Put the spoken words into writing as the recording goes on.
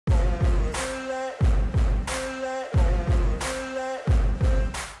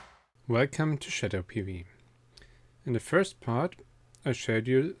Welcome to Shadow PV. In the first part, I showed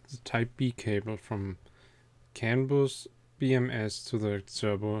you the Type B cable from CAN bus BMS to the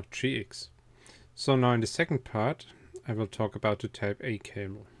Cerbo GX. So now in the second part, I will talk about the Type A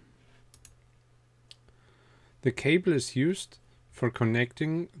cable. The cable is used for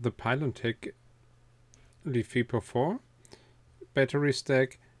connecting the Pylontech VE.CAN battery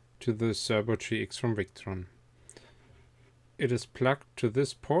stack to the Cerbo GX from Victron. It is plugged to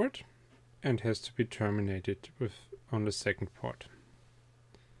this port and has to be terminated on the second port.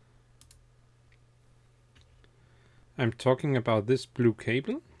 I'm talking about this blue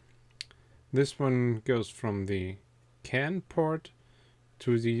cable. This one goes from the CAN port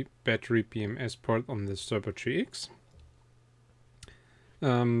to the battery BMS port on the Cerbo GX.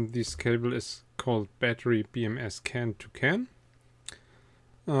 This cable is called battery BMS CAN to CAN.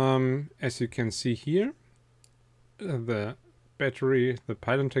 As you can see here, the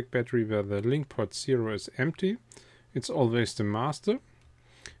Pylontech battery where the link port 0 is empty. It's always the master.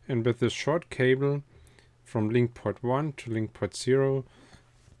 And with this short cable from link port 1 to link port 0,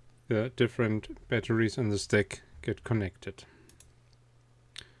 the different batteries in the stack get connected.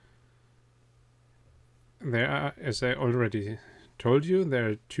 There are, as I already told you, there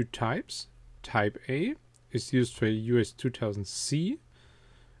are two types. Type A is used for US 2000C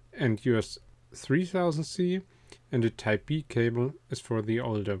and US 3000C. And the Type B cable is for the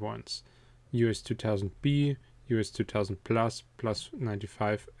older ones, US 2000B, US 2000 plus, plus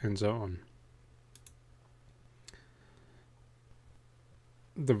 95, and so on.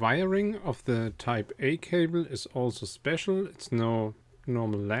 The wiring of the Type A cable is also special. It's no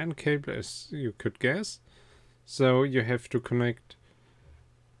normal LAN cable, as you could guess. So you have to connect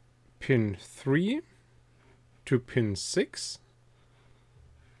pin 3 to pin 6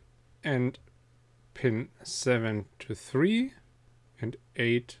 and pin 7 to 3 and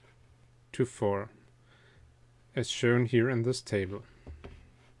 8 to 4, as shown here in this table.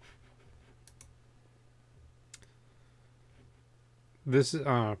 These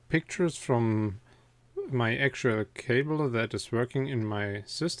are pictures from my actual cable that is working in my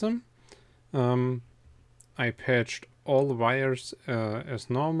system. I patched all the wires as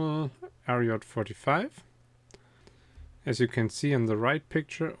normal, RJ45. As you can see in the right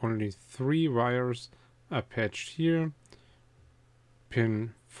picture, only 3 wires are patched here,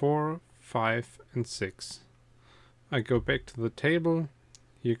 pin 4, 5 and 6. I go back to the table.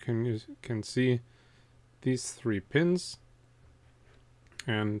 You can see these 3 pins,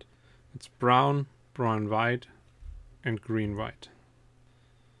 and it's brown, brown white and green white.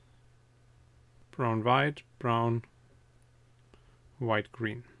 Brown white, brown, white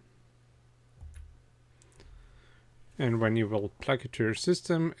green. And when you will plug it to your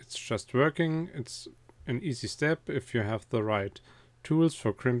system, it's just working. It's an easy step if you have the right tools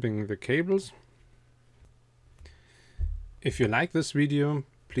for crimping the cables. If you like this video,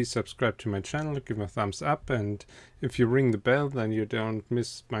 please subscribe to my channel, give me a thumbs up, and if you ring the bell, then you don't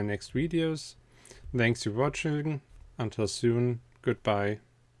miss my next videos. Thanks for watching. Until soon, goodbye.